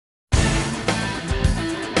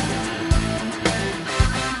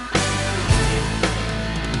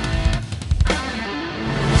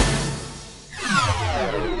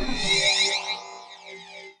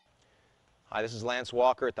Hi, this is Lance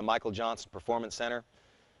Walker at the Michael Johnson Performance Center.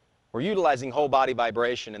 We're utilizing whole body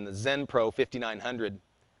vibration in the Zen Pro 5900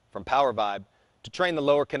 from PowerVibe to train the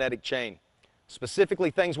lower kinetic chain.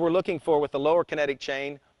 Specifically, things we're looking for with the lower kinetic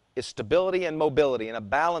chain is stability and mobility, and a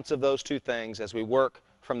balance of those two things as we work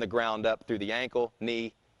from the ground up through the ankle,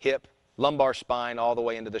 knee, hip, lumbar spine, all the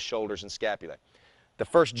way into the shoulders and scapula. The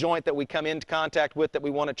first joint that we come into contact with that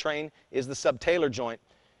we want to train is the subtalar joint.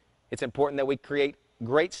 It's important that we create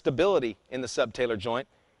great stability in the subtalar joint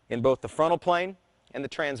in both the frontal plane and the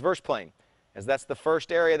transverse plane, as that's the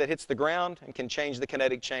first area that hits the ground and can change the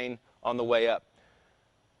kinetic chain on the way up.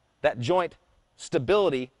 That joint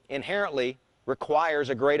stability inherently requires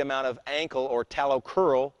a great amount of ankle or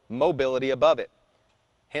talocrural mobility above it.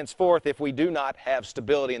 Henceforth, if we do not have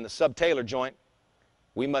stability in the subtalar joint,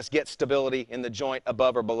 we must get stability in the joint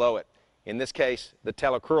above or below it. In this case, the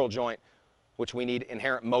talocrural joint, which we need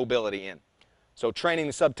inherent mobility in. So training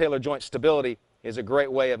the subtalar joint stability is a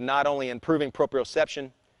great way of not only improving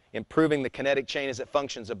proprioception, improving the kinetic chain as it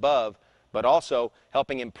functions above, but also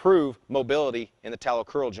helping improve mobility in the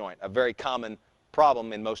talocrural joint, a very common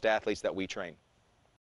problem in most athletes that we train.